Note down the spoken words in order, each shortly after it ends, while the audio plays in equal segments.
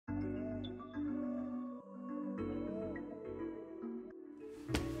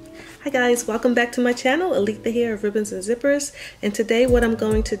Hi guys, welcome back to my channel, Elite the Hair of Ribbons and Zippers. And today what I'm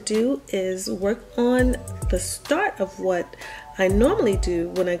going to do is work on the start of what I normally do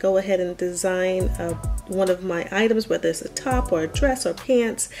when I go ahead and design one of my items, whether it's a top or a dress or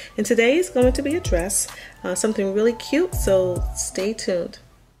pants. And today is going to be a dress, something really cute, so stay tuned.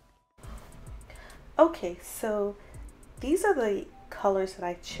 Okay, so these are the colors that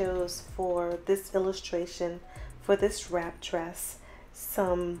I chose for this illustration for this wrap dress.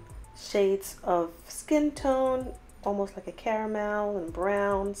 Some shades of skin tone, almost like a caramel and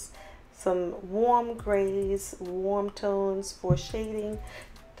browns, some warm grays, warm tones for shading.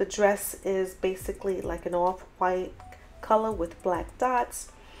 The dress is basically like an off-white color with black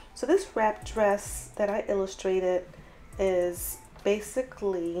dots. So this wrap dress that I illustrated is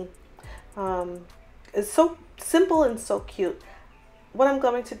basically it's so simple and so cute. What I'm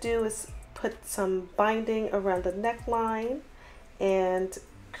going to do is put some binding around the neckline and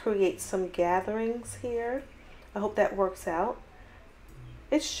create some gatherings here. I hope that works out.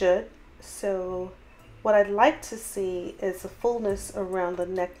 It should. So what I'd like to see is a fullness around the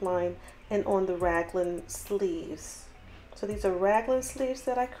neckline and on the raglan sleeves. So these are raglan sleeves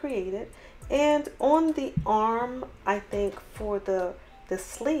that I created, and on the arm, I think for the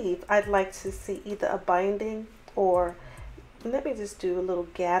sleeve, I'd like to see either a binding or, let me just do a little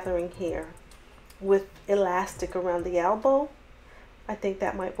gathering here with elastic around the elbow. I think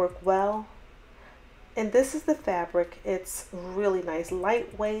that might work well. And this is the fabric. It's really nice,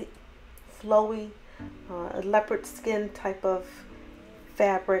 lightweight, flowy, leopard skin type of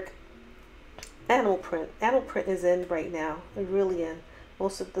fabric. Animal print. Animal print is in right now, really in.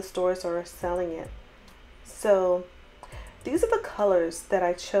 Most of the stores are selling it. So these are the colors that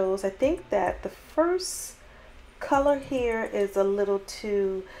I chose. I think that the first color here is a little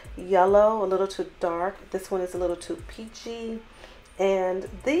too yellow, a little too dark. This one is a little too peachy. And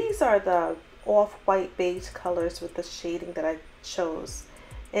these are the off-white beige colors with the shading that I chose.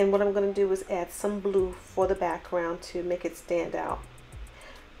 And what I'm going to do is add some blue for the background to make it stand out.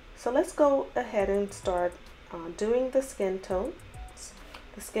 So let's go ahead and start doing the skin tones.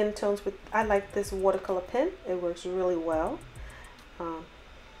 The skin tones with, I like this watercolor pen. It works really well.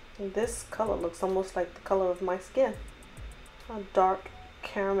 And this color looks almost like the color of my skin. A dark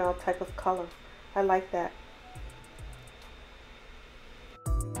caramel type of color. I like that.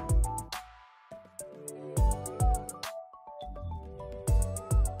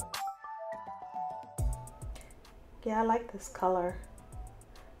 Yeah, I like this color.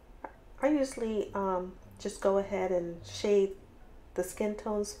 I usually just go ahead and shade the skin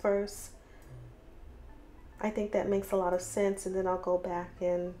tones first. I think that makes a lot of sense, and then I'll go back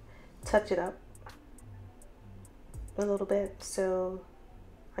and touch it up a little bit. So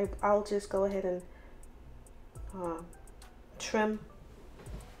I'll just go ahead and trim,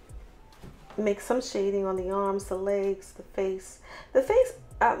 make some shading on the arms, the legs, the face. The face,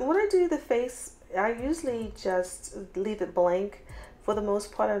 when I do the face, I usually just leave it blank. For the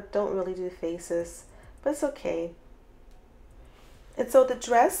most part, I don't really do faces, but it's okay. And so the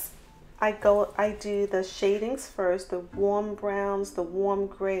dress, I do the shadings first, the warm browns, the warm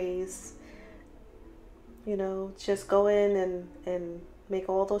grays. You know, just go in and make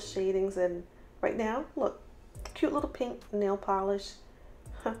all those shadings. And right now, look, cute little pink nail polish.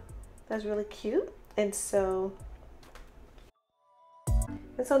 That's really cute. And so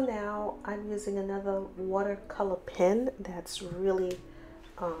now I'm using another watercolor pen that's really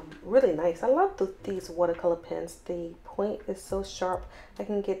really nice. I love these watercolor pens. The point is so sharp. I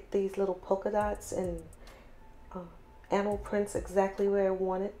can get these little polka dots and animal prints exactly where I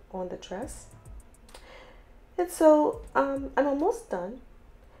want it on the dress. And so I'm almost done.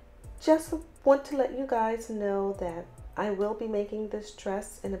 Just want to let you guys know that I will be making this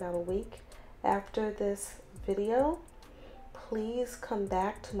dress in about a week after this video. Please come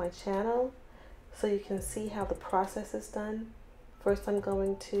back to my channel so you can see how the process is done. First, I'm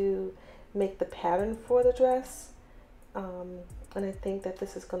going to make the pattern for the dress, and I think that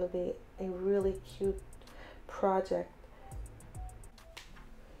this is going to be a really cute project.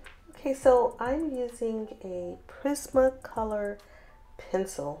 Okay, so I'm using a Prismacolor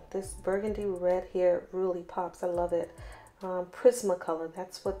pencil. This burgundy red here really pops. I love it. Prismacolor,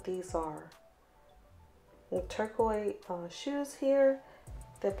 that's what these are. And turquoise shoes here.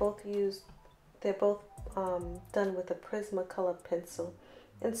 They're both done with a Prismacolor pencil.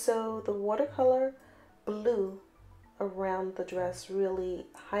 And so the watercolor blue around the dress really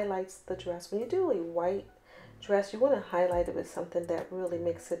highlights the dress. When you do a white dress, you want to highlight it with something that really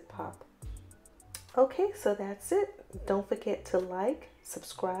makes it pop. Okay, so that's it. Don't forget to like,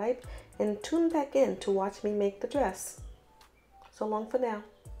 subscribe, and tune back in to watch me make the dress. So long for now.